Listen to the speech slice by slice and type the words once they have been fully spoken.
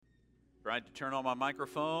Tried to turn on my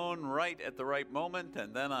microphone right at the right moment,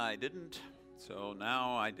 and then I didn't, so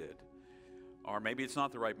now I did. Or maybe it's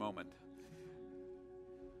not the right moment.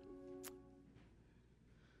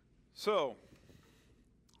 So,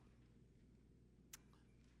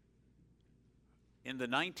 in the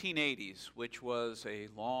 1980s, which was a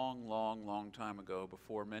long, long, long time ago,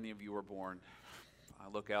 before many of you were born, I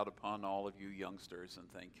look out upon all of you youngsters and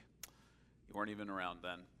think, you weren't even around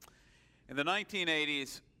then. In the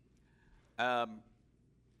 1980s,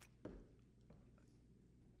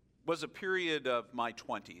 was a period of my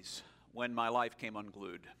 20s when my life came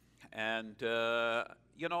unglued. And,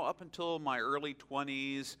 up until my early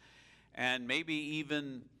 20s, and maybe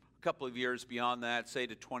even a couple of years beyond that, say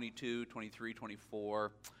to 22, 23,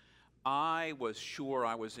 24, I was sure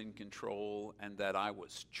I was in control and that I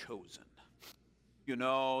was chosen.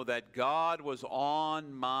 That God was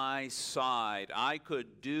on my side. I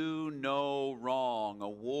could do no wrong.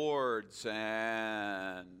 Awards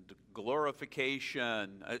and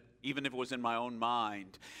glorification, even if it was in my own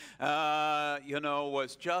mind,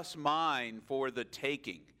 was just mine for the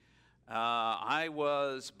taking. I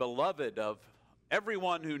was beloved of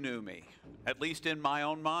everyone who knew me, at least in my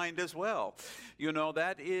own mind as well.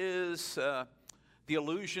 That is the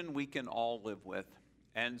illusion we can all live with.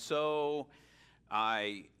 And so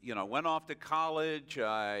I, went off to college.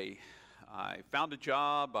 I found a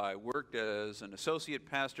job. I worked as an associate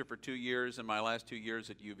pastor for 2 years. In my last 2 years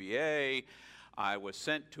at UVA, I was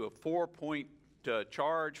sent to a 4-point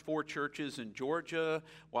charge, 4 churches in Georgia.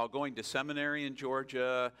 While going to seminary in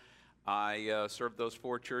Georgia, I served those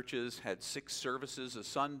 4 churches, had 6 services a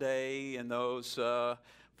Sunday in those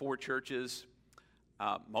 4 churches.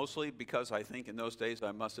 Mostly because I think in those days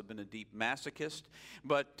I must have been a deep masochist.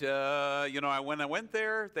 But, when I went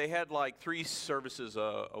there, they had like 3 services,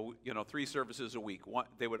 3 services a week.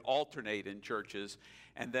 They would alternate in churches,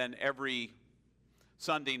 and then every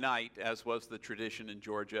Sunday night, as was the tradition in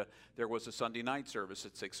Georgia, there was a Sunday night service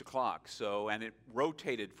at 6 o'clock. And it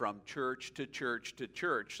rotated from church to church to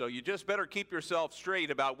church. So you just better keep yourself straight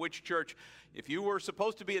about which church. If you were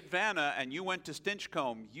supposed to be at Vanna and you went to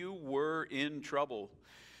Stinchcombe, you were in trouble.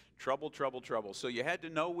 Trouble. So you had to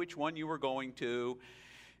know which one you were going to.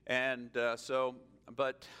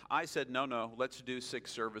 But I said, no, let's do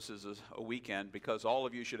 6 services a weekend because all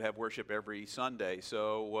of you should have worship every Sunday.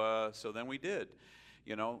 So then we did.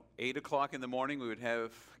 8 o'clock in the morning we would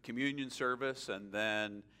have communion service, and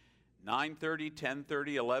then 9:30,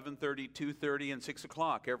 10:30, 11:30, 2:30, and 6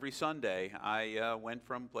 o'clock every Sunday. I went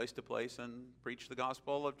from place to place and preached the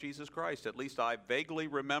gospel of Jesus Christ. At least I vaguely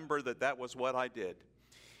remember that was what I did.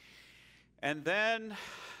 And then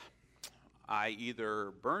I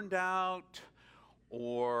either burned out,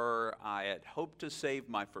 or I had hoped to save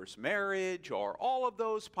my first marriage, or all of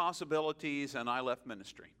those possibilities, and I left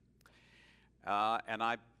ministry. And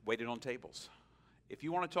I waited on tables. If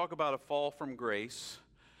you want to talk about a fall from grace,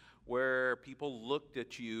 where people looked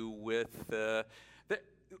at you with,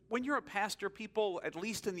 when you're a pastor, people, at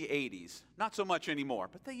least in the 80s, not so much anymore,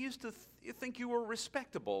 but they used to think you were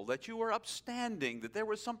respectable, that you were upstanding, that there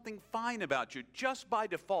was something fine about you just by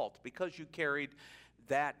default because you carried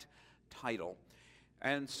that title.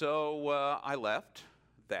 And so I left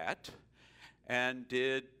that and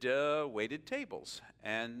waited tables.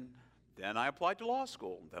 And then I applied to law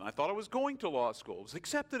school. Then I thought I was going to law school. I was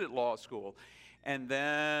accepted at law school. And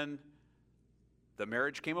then the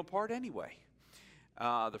marriage came apart anyway.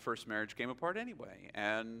 The first marriage came apart anyway.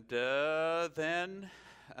 And then,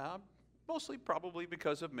 mostly probably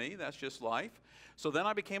because of me, that's just life. So then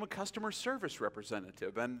I became a customer service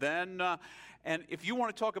representative. And then, and if you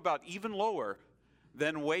want to talk about even lower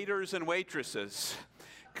than waiters and waitresses,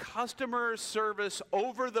 customer service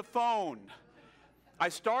over the phone. I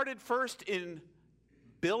started first in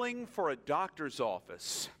billing for a doctor's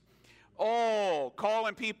office. Oh,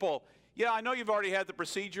 calling people. Yeah, I know you've already had the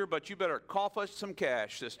procedure, but you better cough us some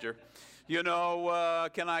cash, sister. Can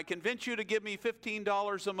I convince you to give me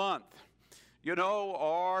 $15 a month?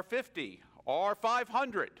 Or $50, or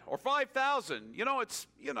 $500, or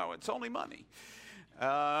 $5,000. It's only money.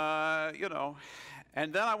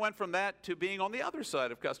 And then I went from that to being on the other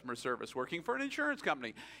side of customer service, working for an insurance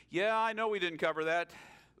company. Yeah, I know we didn't cover that.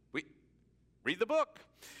 Read the book.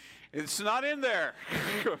 It's not in there.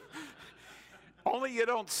 Only you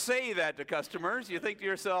don't say that to customers. You think to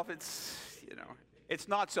yourself, it's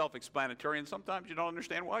not self-explanatory, and sometimes you don't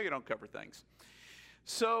understand why you don't cover things.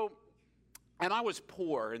 So And I was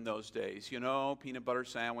poor in those days, you know, peanut butter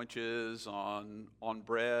sandwiches on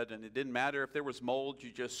bread, and it didn't matter if there was mold,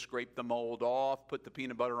 you just scrape the mold off, put the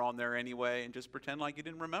peanut butter on there anyway, and just pretend like you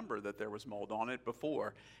didn't remember that there was mold on it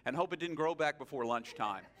before, and hope it didn't grow back before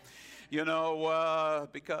lunchtime, you know,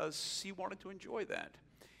 because you wanted to enjoy that.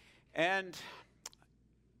 And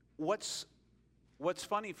what's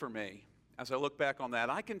funny for me, as I look back on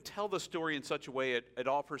that, I can tell the story in such a way it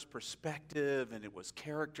offers perspective and it was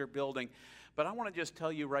character building. But I want to just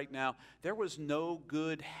tell you right now, there was no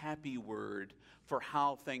good, happy word for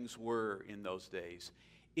how things were in those days.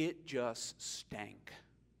 It just stank,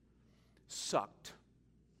 sucked.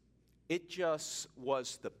 It just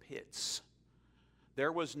was the pits.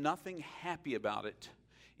 There was nothing happy about it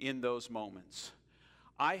in those moments.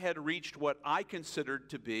 I had reached what I considered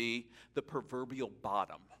to be the proverbial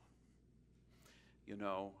bottom. You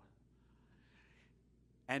know,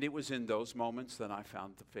 and it was in those moments that I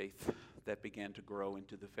found the faith that began to grow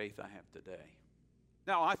into the faith I have today.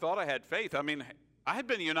 Now, I thought I had faith. I mean, I had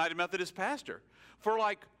been a United Methodist pastor for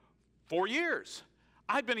like 4 years.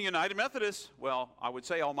 I'd been a United Methodist, well, I would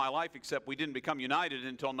say all my life, except we didn't become United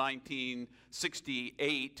until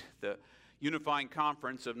 1968, the Unifying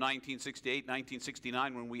Conference of 1968,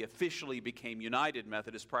 1969, when we officially became United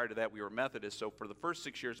Methodist. Prior to that, we were Methodist. So for the first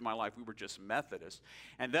 6 years of my life, we were just Methodist.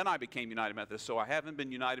 And then I became United Methodist. So I haven't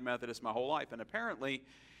been United Methodist my whole life. And apparently,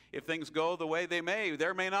 if things go the way they may,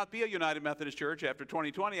 there may not be a United Methodist Church after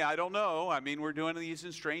 2020. I don't know. I mean, we're doing these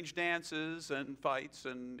in strange dances and fights.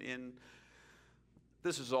 And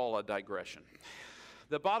this is all a digression.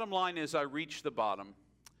 The bottom line is I reached the bottom.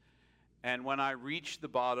 And when I reached the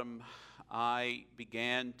bottom, I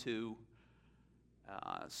began to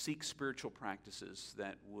seek spiritual practices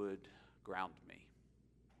that would ground me.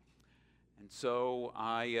 And so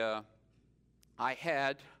I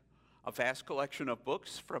had a vast collection of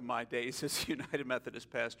books from my days as United Methodist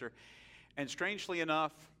pastor. And strangely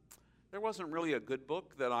enough, there wasn't really a good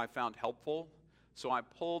book that I found helpful. So I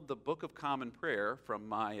pulled the Book of Common Prayer from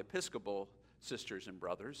my Episcopal sisters and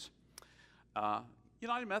brothers.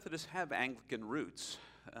 United Methodists have Anglican roots.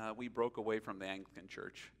 We broke away from the Anglican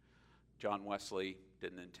Church. John Wesley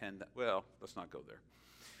didn't intend that. Well, let's not go there.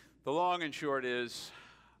 The long and short is,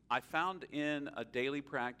 I found in a daily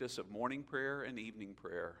practice of morning prayer and evening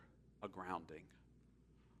prayer a grounding,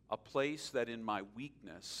 a place that in my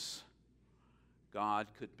weakness, God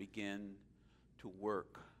could begin to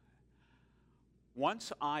work.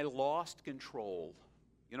 Once I lost control,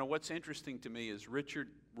 you know, what's interesting to me is Richard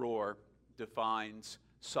Rohr defines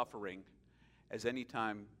suffering as any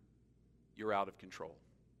time you're out of control,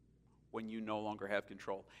 when you no longer have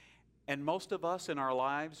control. And most of us in our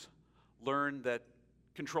lives learn that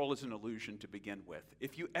control is an illusion to begin with.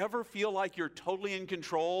 If you ever feel like you're totally in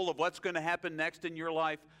control of what's going to happen next in your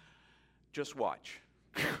life, just watch.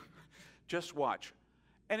 Just watch.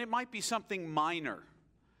 And it might be something minor.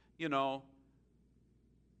 You know,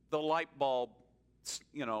 the light bulb,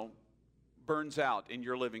 you know, burns out in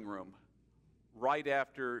your living room right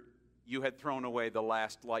after you had thrown away the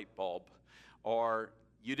last light bulb. Or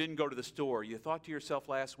you didn't go to the store. You thought to yourself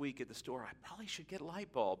last week at the store, I probably should get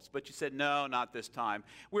light bulbs. But you said, no, not this time.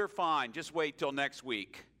 We're fine. Just wait till next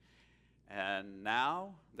week. And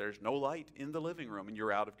now there's no light in the living room and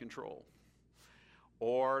you're out of control.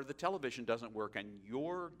 Or the television doesn't work and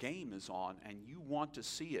your game is on and you want to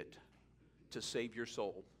see it to save your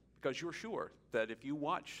soul. Because you're sure that if you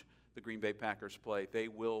watch the Green Bay Packers play, they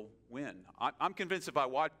will win. I'm convinced if I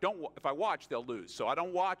watch, they'll lose. So I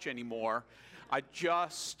don't watch anymore. I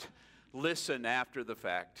just listen after the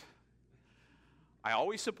fact. I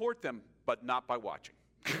always support them, but not by watching.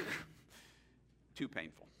 Too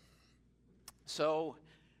painful. So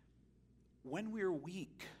when we're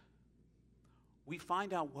weak, we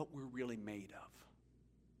find out what we're really made of.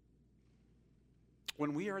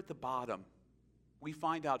 When we are at the bottom, we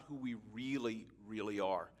find out who we really, really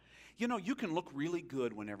are. You know, you can look really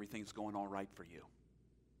good when everything's going all right for you.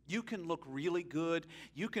 You can look really good.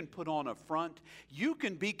 You can put on a front. You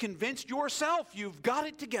can be convinced yourself you've got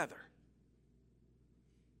it together.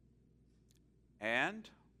 And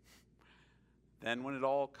then when it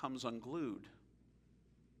all comes unglued,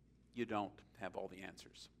 you don't have all the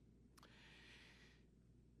answers.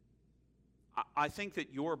 I think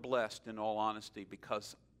that you're blessed, in all honesty,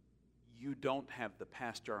 because you don't have the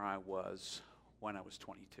pastor I was when I was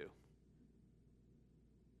 22.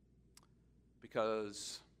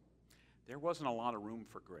 Because there wasn't a lot of room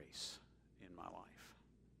for grace in my life.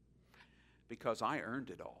 Because I earned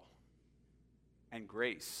it all. And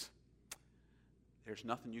grace, there's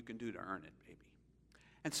nothing you can do to earn it, baby.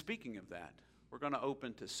 And speaking of that, we're going to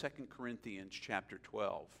open to 2 Corinthians chapter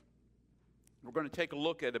 12. We're going to take a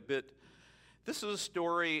look at a bit. This is a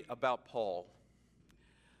story about Paul.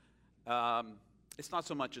 It's not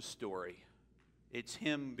so much a story. It's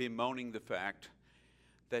him bemoaning the fact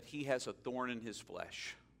that he has a thorn in his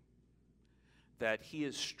flesh, that he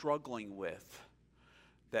is struggling with,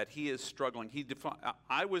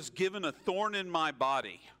 I was given a thorn in my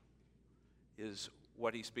body, is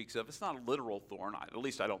what he speaks of. It's not a literal thorn, at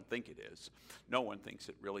least I don't think it is. No one thinks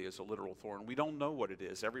it really is a literal thorn. We don't know what it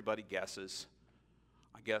is. Everybody guesses.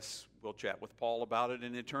 I guess we'll chat with Paul about it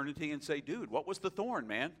in eternity and say, dude, what was the thorn,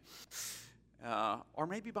 man? Or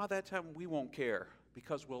maybe by that time we won't care,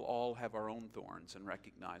 because we'll all have our own thorns and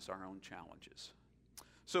recognize our own challenges.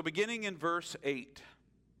 So beginning in verse 8,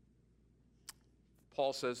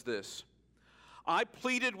 Paul says this: I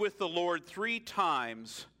pleaded with the Lord 3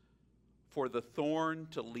 times for the thorn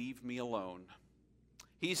to leave me alone.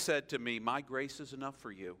 He said to me, my grace is enough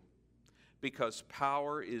for you, because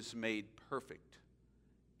power is made perfect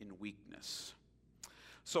in weakness.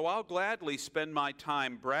 So I'll gladly spend my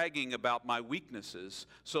time bragging about my weaknesses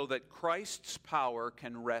so that Christ's power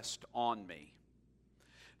can rest on me.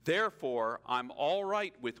 Therefore, I'm all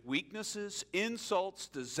right with weaknesses, insults,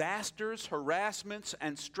 disasters, harassments,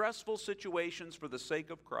 and stressful situations for the sake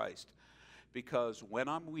of Christ, because when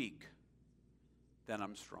I'm weak, then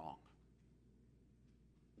I'm strong.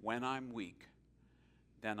 When I'm weak,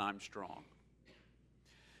 then I'm strong.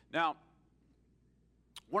 Now,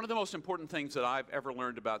 one of the most important things that I've ever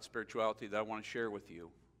learned about spirituality that I want to share with you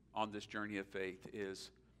on this journey of faith is,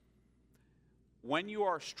 when you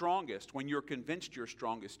are strongest, when you're convinced you're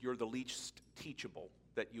strongest, you're the least teachable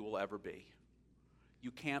that you will ever be. You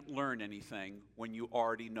can't learn anything when you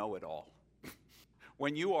already know it all.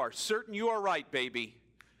 When you are certain you are right, baby,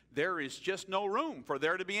 there is just no room for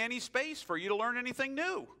there to be any space for you to learn anything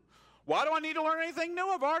new. Why do I need to learn anything new?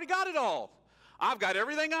 I've already got it all. I've got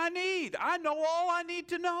everything I need. I know all I need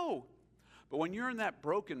to know. But when you're in that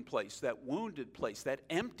broken place, that wounded place, that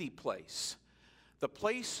empty place, the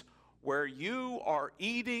place where you are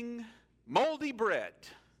eating moldy bread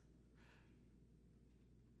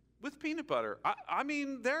with peanut butter. I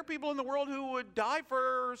mean, there are people in the world who would die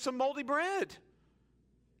for some moldy bread.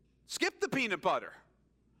 Skip the peanut butter.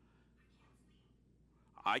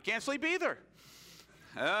 I can't sleep either.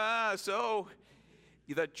 So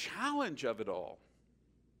the challenge of it all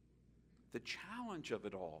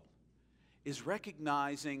is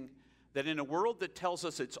recognizing that in a world that tells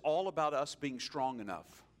us it's all about us being strong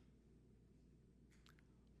enough,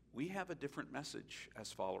 we have a different message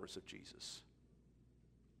as followers of Jesus.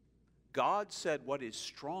 God said what is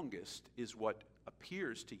strongest is what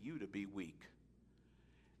appears to you to be weak.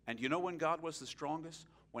 And you know when God was the strongest?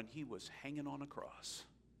 When he was hanging on a cross.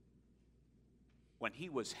 When he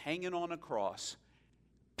was hanging on a cross,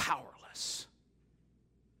 powerless,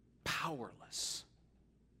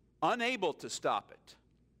 unable to stop it,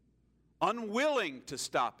 unwilling to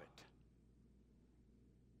stop it.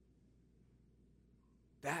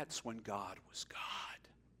 That's when God was God.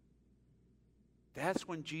 That's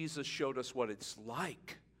when Jesus showed us what it's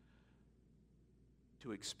like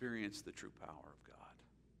to experience the true power of God.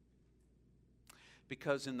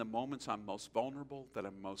 Because in the moments I'm most vulnerable, that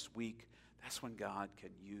I'm most weak, that's when God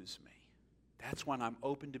can use me. That's when I'm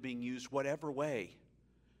open to being used whatever way.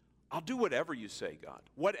 I'll do whatever you say, God.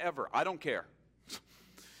 Whatever. I don't care.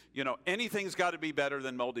 Anything's got to be better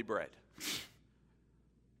than moldy bread.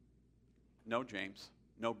 No, James.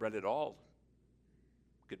 No bread at all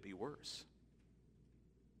could be worse.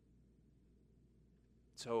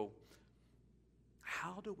 So,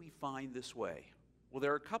 how do we find this way? Well,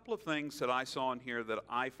 there are a couple of things that I saw in here that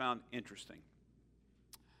I found interesting.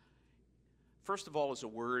 First of all is a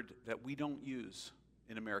word that we don't use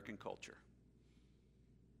in American culture.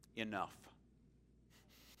 Enough.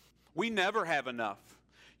 We never have enough.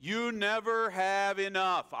 You never have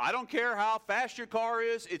enough. I don't care how fast your car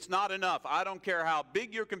is, it's not enough. I don't care how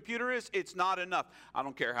big your computer is, it's not enough. I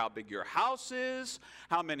don't care how big your house is,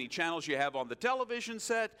 how many channels you have on the television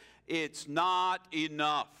set, it's not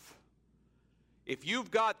enough. If you've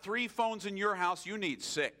got 3 phones in your house, you need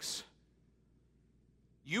 6.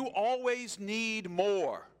 You always need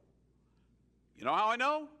more. You know how I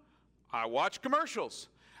know? I watch commercials.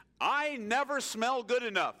 I never smell good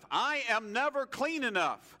enough. I am never clean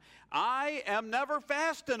enough. I am never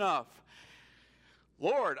fast enough.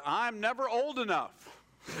 Lord, I'm never old enough.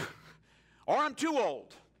 Or I'm too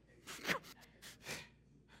old.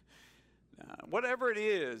 Whatever it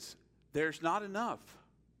is, there's not enough.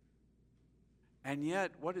 And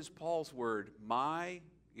yet, what is Paul's word?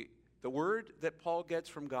 The word that Paul gets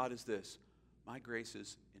from God is this: my grace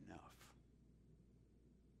is enough.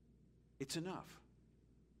 It's enough.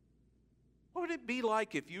 would it be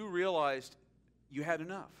like if you realized you had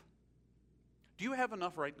enough? Do you have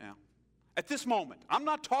enough right now? At this moment. I'm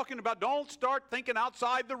not talking about, don't start thinking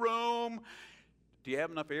outside the room. Do you have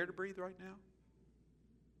enough air to breathe right now?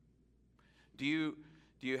 Do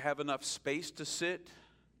you have enough space to sit?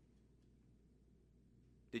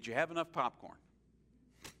 Did you have enough popcorn?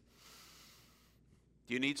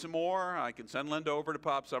 Do you need some more? I can send Linda over to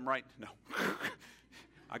pop some right. No.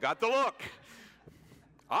 I got the look.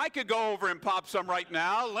 I could go over and pop some right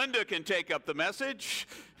now. Linda can take up the message.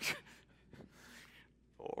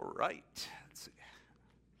 All right. Let's see.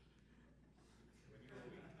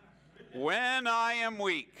 When I am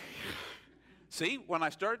weak. See, when I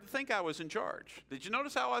started to think I was in charge. Did you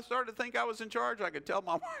notice how I started to think I was in charge? I could tell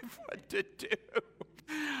my wife what to do.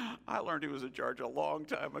 I learned he was in charge a long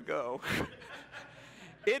time ago.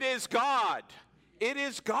 It is God. It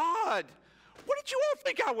is God. What did you all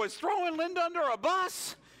think I was, throwing Linda under a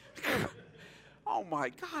bus? Oh my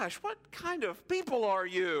gosh, what kind of people are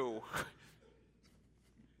you?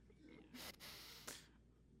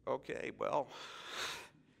 Okay, well,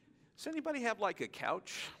 does anybody have like a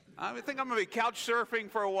couch? I think I'm going to be couch surfing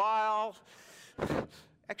for a while.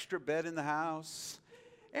 Extra bed in the house.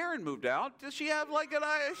 Erin moved out. Does she have like an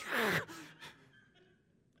eye?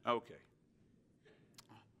 Okay.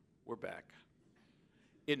 We're back.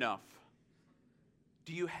 Enough.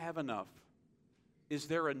 Do you have enough? Is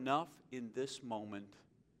there enough in this moment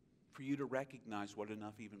for you to recognize what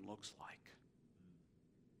enough even looks like?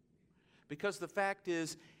 Because the fact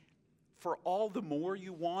is, for all the more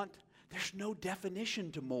you want, there's no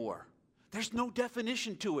definition to more. There's no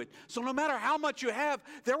definition to it. So no matter how much you have,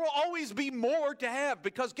 there will always be more to have,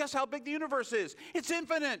 because guess how big the universe is? It's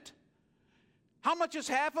infinite. How much is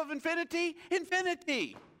half of infinity?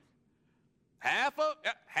 Infinity.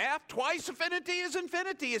 Twice infinity is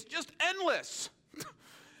infinity. It's just endless.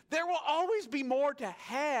 There will always be more to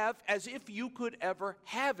have, as if you could ever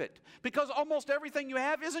have it, because almost everything you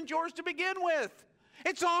have isn't yours to begin with.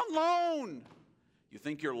 It's on loan. You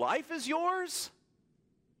think your life is yours?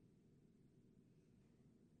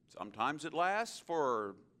 Sometimes it lasts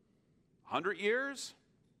for 100 years.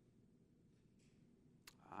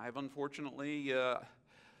 I've unfortunately,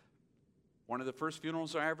 one of the first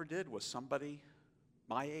funerals I ever did was somebody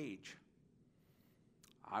my age.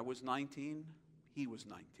 I was 19, he was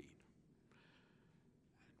 19.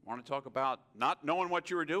 Want to talk about not knowing what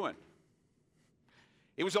you were doing?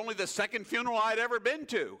 It was only the second funeral I'd ever been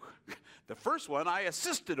to. The first one I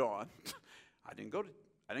assisted on. I didn't go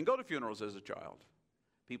to funerals as a child.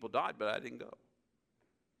 People died, but I didn't go.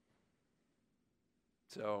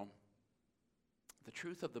 So, the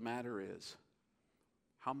truth of the matter is,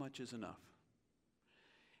 how much is enough?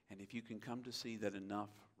 And if you can come to see that enough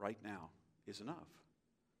right now is enough,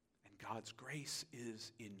 and God's grace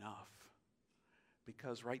is enough,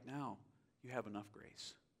 because right now you have enough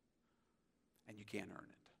grace, and you can't earn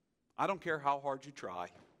it. I don't care how hard you try.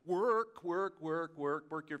 Work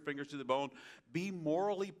your fingers to the bone. Be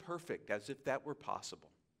morally perfect, as if that were possible.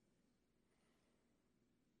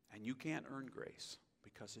 And you can't earn grace,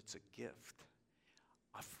 because it's a gift,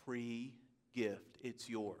 a free gift. It's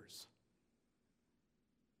yours.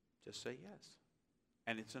 Just say yes,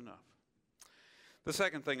 and it's enough. The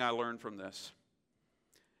second thing I learned from this: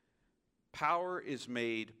 power is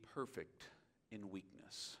made perfect in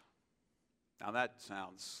weakness. Now that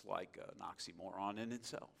sounds like an oxymoron in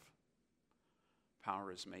itself.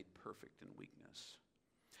 Power is made perfect in weakness.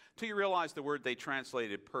 Till you realize the word they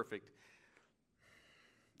translated perfect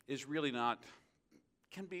is really not,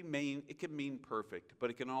 it can mean perfect,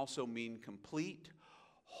 but it can also mean complete,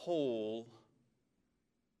 whole,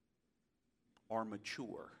 or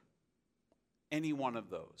mature. Any one of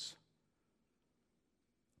those.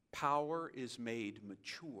 Power is made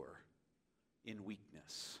mature in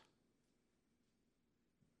weakness.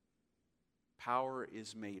 Power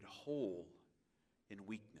is made whole in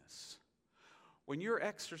weakness. When you're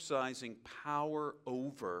exercising power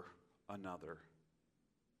over another,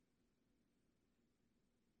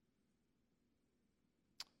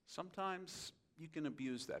 sometimes you can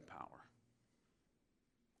abuse that power,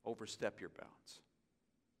 overstep your bounds.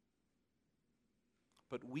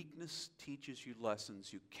 But weakness teaches you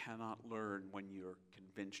lessons you cannot learn when you're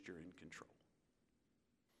convinced you're in control.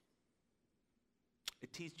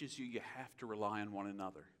 It teaches you have to rely on one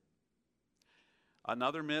another.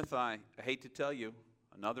 Another myth, I hate to tell you,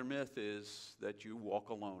 another myth is that you walk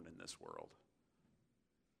alone in this world.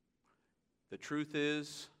 The truth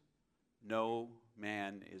is, no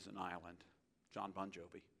man is an island. John Bon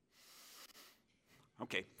Jovi.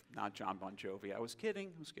 Okay, not John Bon Jovi. I was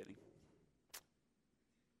kidding.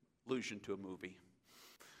 Allusion to a movie.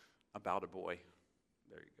 about a boy.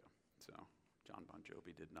 There you go. So John Bon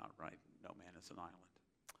Jovi did not write No Man is an Island.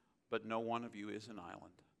 But no one of you is an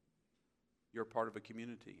island. You're part of a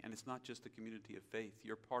community. And it's not just a community of faith.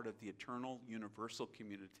 You're part of the eternal, universal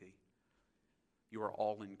community. You are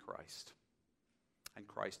all in Christ. And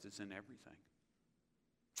Christ is in everything.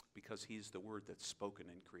 Because he's the word that's spoken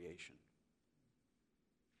in creation.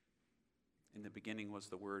 In the beginning was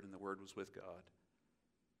the Word, and the Word was with God.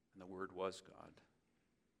 And the Word was God.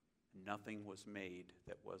 Nothing was made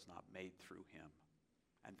that was not made through him.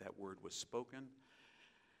 And that word was spoken,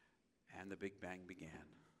 and the Big Bang began.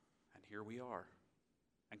 And here we are.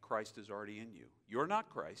 And Christ is already in you. You're not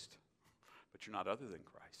Christ, but you're not other than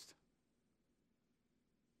Christ.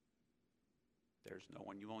 There's no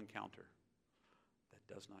one you will encounter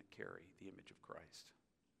that does not carry the image of Christ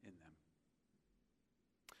in them.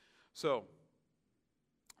 So,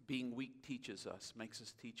 being weak teaches us, makes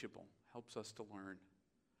us teachable, helps us to learn.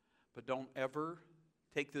 But don't ever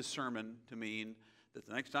take this sermon to mean that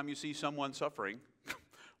the next time you see someone suffering,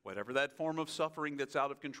 whatever that form of suffering that's out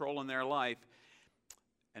of control in their life,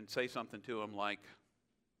 and say something to them like,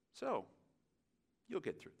 so, you'll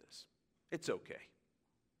get through this. It's okay.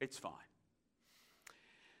 It's fine.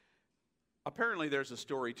 Apparently there's a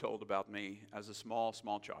story told about me as a small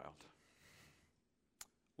child.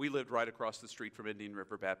 We lived right across the street from Indian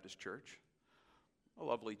River Baptist Church, a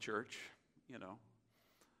lovely church, you know.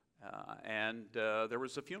 And there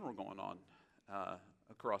was a funeral going on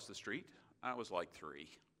across the street. I was like 3.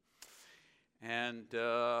 And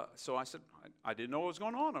so I said, I didn't know what was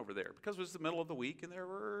going on over there because it was the middle of the week and there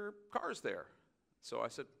were cars there. So I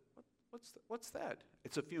said, what's that?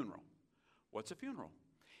 It's a funeral. What's a funeral?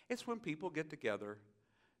 It's when people get together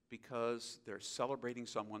because they're celebrating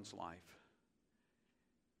someone's life.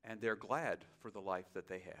 And they're glad for the life that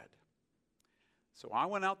they had. So I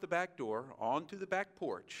went out the back door, onto the back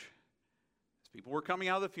porch, as people were coming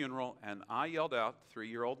out of the funeral, and I yelled out,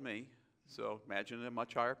 3-year-old me, so imagine a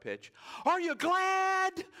much higher pitch, "Are you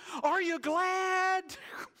glad? Are you glad?"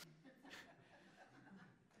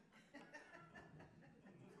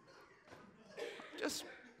 Just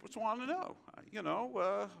want to know,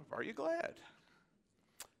 are you glad?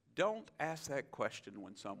 Don't ask that question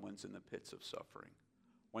when someone's in the pits of suffering,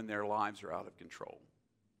 when their lives are out of control.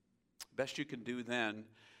 Best you can do then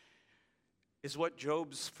is what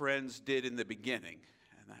Job's friends did in the beginning,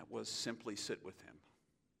 and that was simply sit with him,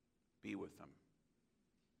 be with him.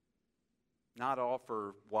 Not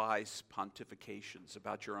offer wise pontifications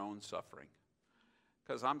about your own suffering.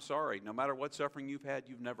 Because I'm sorry, no matter what suffering you've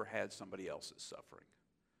never had somebody else's suffering.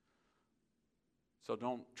 So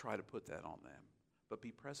don't try to put that on them, but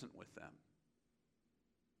be present with them.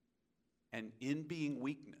 And in being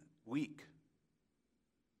weak,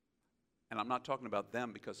 and I'm not talking about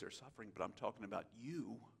them because they're suffering, but I'm talking about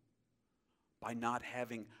you by not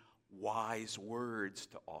having wise words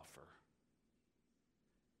to offer.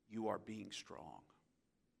 You are being strong.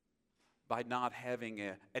 By not having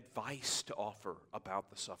advice to offer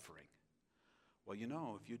about the suffering. Well,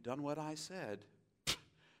 if you'd done what I said,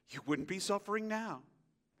 you wouldn't be suffering now.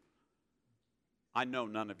 I know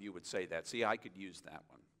none of you would say that. See, I could use that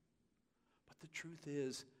one. But the truth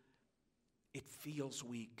is, it feels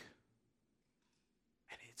weak.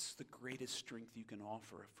 And it's the greatest strength you can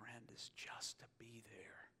offer a friend is just to be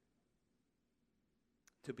there.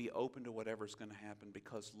 To be open to whatever's going to happen,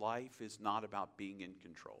 because life is not about being in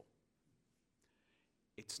control.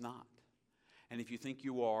 It's not. And if you think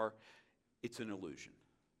you are, it's an illusion.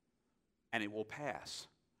 And it will pass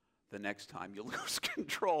the next time you lose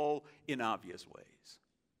control in obvious ways.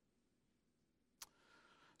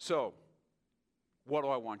 So, what do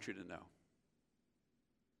I want you to know?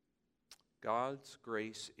 God's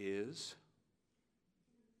grace is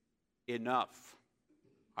enough.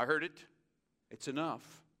 I heard it. It's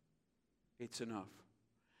enough. It's enough.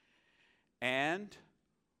 And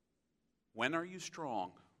when are you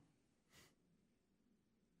strong?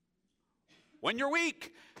 When you're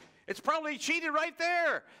weak. It's probably cheated right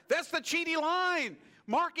there. That's the cheaty line.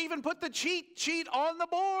 Mark even put the cheat sheet on the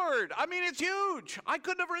board. I mean, it's huge. I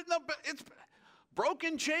couldn't have written it's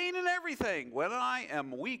broken chain and everything. When I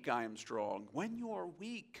am weak, I am strong. When you are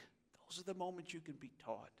weak, those are the moments you can be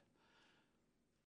taught.